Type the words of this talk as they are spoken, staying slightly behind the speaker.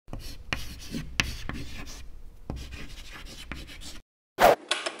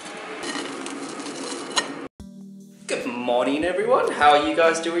morning everyone, how are you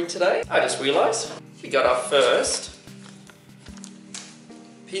guys doing today? I just realised we got our first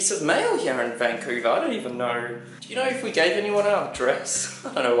piece of mail here in Vancouver. I don't even know, do you know if we gave anyone our address?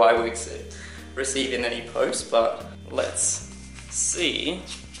 I don't know why we're receiving any posts, but let's see.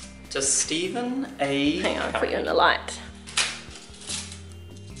 Just Stephen A. Hang on, I'll put you in the light.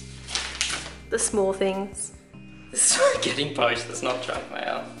 The small things. It's getting post, it's not junk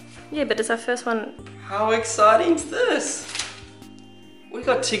mail. Yeah, but it's our first one. How exciting is this? We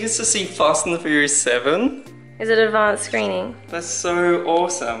got tickets to see Fast and the Furious 7. Is it advanced screening? That's so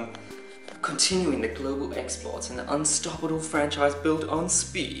awesome. Continuing the global exports and the unstoppable franchise built on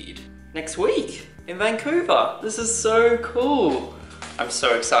speed. Next week in Vancouver. This is so cool. I'm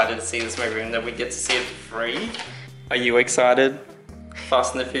so excited to see this movie and that we get to see it for free. Are you excited?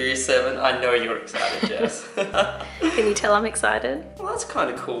 Fast and the Furious 7? I know you're excited, Jess. Can you tell I'm excited? Well, that's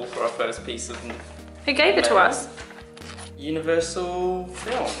kind of cool for our first piece of Who gave it to us? Universal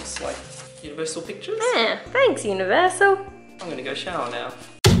Films, like Universal Pictures. Yeah, thanks Universal. I'm gonna go shower now.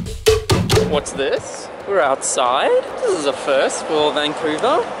 What's this? We're outside. This is a first for Vancouver.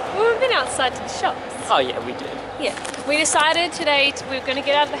 Well, we've been outside to the shops. Oh yeah, we did. Yeah. We decided today we're going to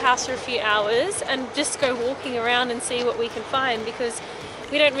get out of the house for a few hours and just go walking around and see what we can find, because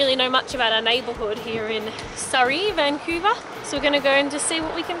we don't really know much about our neighbourhood here in Surrey, Vancouver. So we're going to go and just see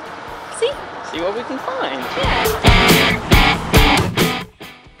what we can see. See what we can find. Yeah.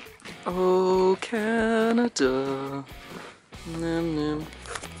 Oh, Canada. Nam, nam.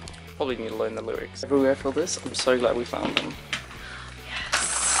 Probably need to learn the lyrics. Everywhere for this, I'm so glad we found them.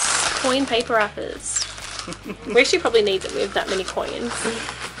 Yes. Coin paper wrappers. We actually probably need them. We have that many coins.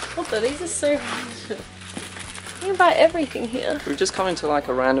 Although these are so random. You can buy everything here. We've just come into like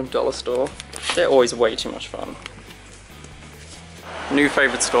a random dollar store. They're always way too much fun. New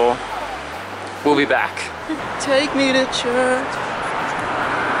favourite store. We'll be back. Take me to church.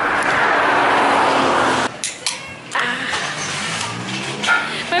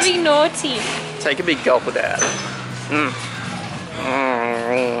 Might be naughty. Take a big gulp of that.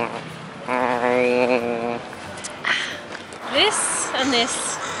 This and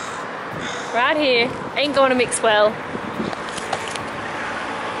this right here ain't going to mix well. Oh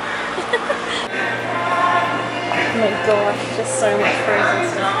my gosh, just so much frozen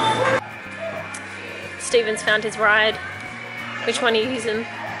stuff. Steven's found his ride. Which one are you using?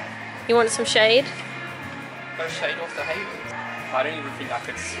 You want some shade? No shade off the hay. I don't even think I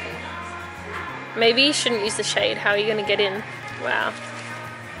could see. Maybe you shouldn't use the shade. How are you going to get in? Wow.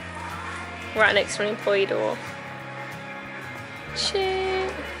 Right next to an employee door.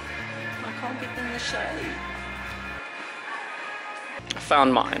 Shit. I can't get in the shade. I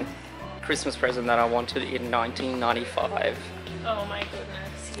found mine. Christmas present that I wanted in 1995. Oh my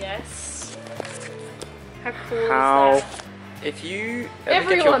goodness, yes. How cool is that? If you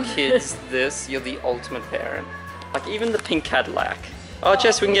ever get your kids this, you're the ultimate parent. Like even the pink Cadillac. Oh,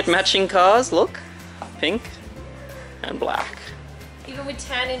 Jess, we can get matching cars, look. Pink and black. Even with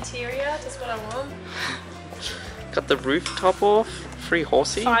tan interior, just what I want. Got the rooftop off, free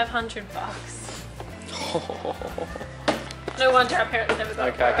horsey. $500. No wonder our parents never got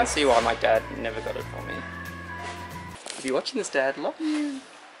it for Okay, I can us. see why my dad never got it for me. If you're watching this, Dad, love you.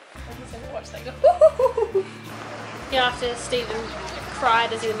 I just never watched that go. Yeah, after Stephen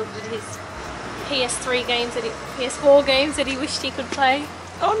cried as he looked at his PS4 games that he wished he could play.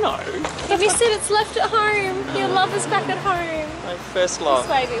 Oh no. He missed it, it's left at home. Your love is back at home. My first love.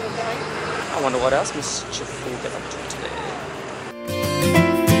 This way we were going. I wonder what else mischief we'll get up to today.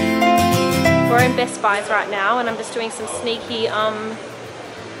 We're in Best Buys right now and I'm just doing some sneaky,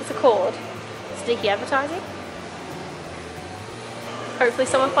 what's it called? Sneaky advertising? Hopefully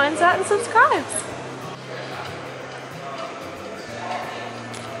someone finds that and subscribes.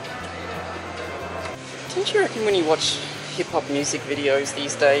 Don't you reckon when you watch hip-hop music videos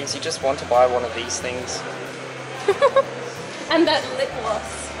these days, you just want to buy one of these things? And that lip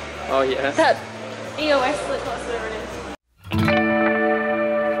gloss. Oh yeah? That EOS lip gloss, whatever it is.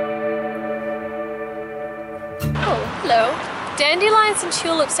 Oh, hello. Dandelions and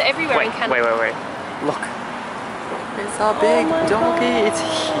tulips are everywhere in Canada. Wait. Look. It's our big doggy. It's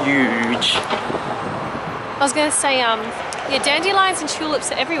huge. I was going to say, yeah, dandelions and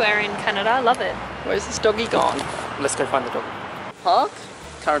tulips are everywhere in Canada. I love it. Where's this doggy gone? Let's go find the doggy. Park.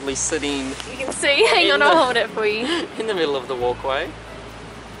 Currently sitting You can see. Hang on, I'll hold it for you. in the middle of the walkway.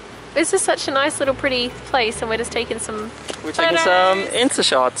 This is such a nice little pretty place and we're just taking some We're taking some Insta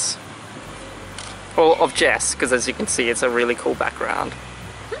shots. Well, of Jess, because as you can see, it's a really cool background.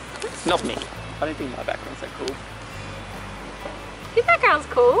 Not me. I don't think my background's that cool. Your background's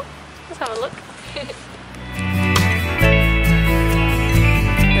cool. Let's have a look.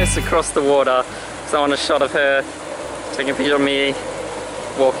 It's across the water, so I want a shot of her taking a picture of me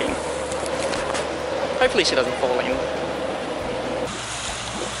walking. Hopefully she doesn't fall in.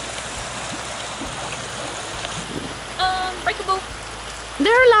 Unbreakable.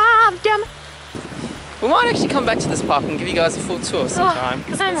 They're alive, damn it. We might actually come back to this park and give you guys a full tour sometime.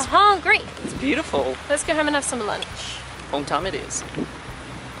 Because I'm hungry. It's beautiful. Let's go home and have some lunch. Long time it is.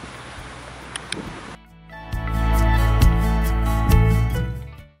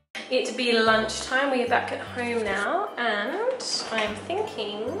 It be lunchtime, we are back at home now, and I'm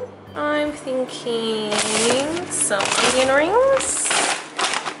thinking some onion rings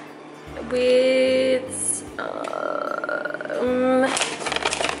with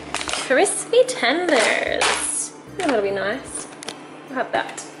crispy tenders. Oh, that'll be nice. We'll have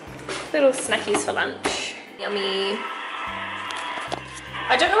that. Little snackies for lunch. Yummy.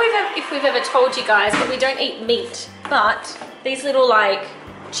 I don't know if we've ever told you guys, but we don't eat meat, but these little like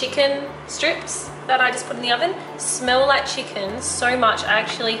chicken strips that I just put in the oven smell like chicken so much I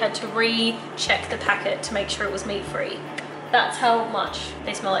actually had to recheck the packet to make sure it was meat free. That's how much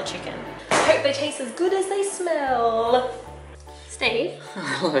they smell like chicken. I hope they taste as good as they smell. Steve.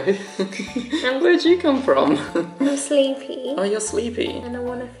 Hello. Where'd you come from? I'm sleepy. Oh, you're sleepy. And I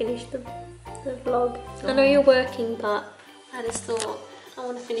want to finish the vlog. I know you're working, but I just thought I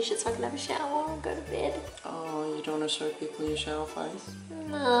want to finish it so I can have a shower and go to bed. Oh, you don't want to show people your shower face?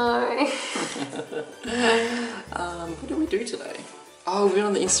 No. What did we do today? Oh, we went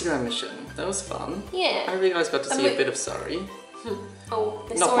on the Instagram mission. That was fun. Yeah. I hope you guys got to see a bit of Surrey. Oh,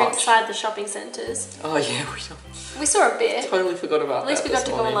 we Not saw much. inside the shopping centres. Oh yeah, We saw a bit. totally forgot about that. At least we got this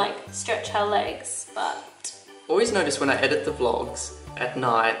to go and morning. like stretch our legs, but Always notice when I edit the vlogs at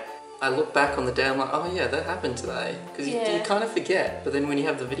night, I look back on the day, I'm like, oh yeah, that happened today. Because you kind of forget, but then when you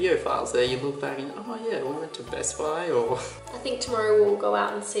have the video files there, you look back and, oh yeah, we went to Best Buy or... I think tomorrow we'll go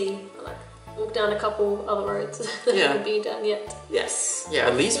out and see, like, walk down a couple other roads that haven't been done yet. Yes. Yeah,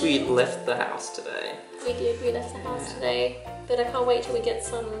 at least we left the house today. We did, we left the house today, but I can't wait till we get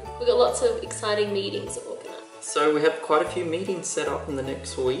we got lots of exciting meetings to organise. So we have quite a few meetings set up in the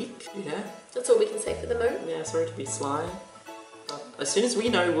next week. Yeah. That's all we can say for the moment. Yeah, sorry to be sly. But as soon as we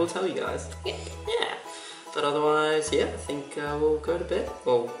know, we'll tell you guys. Yeah. Yeah. But otherwise, yeah, I think we'll go to bed.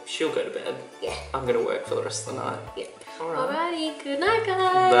 Well, she'll go to bed. Yeah. I'm gonna work for the rest of the night. Yeah. Alright. Alrighty, good night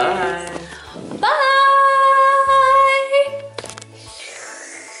guys. Bye. Bye.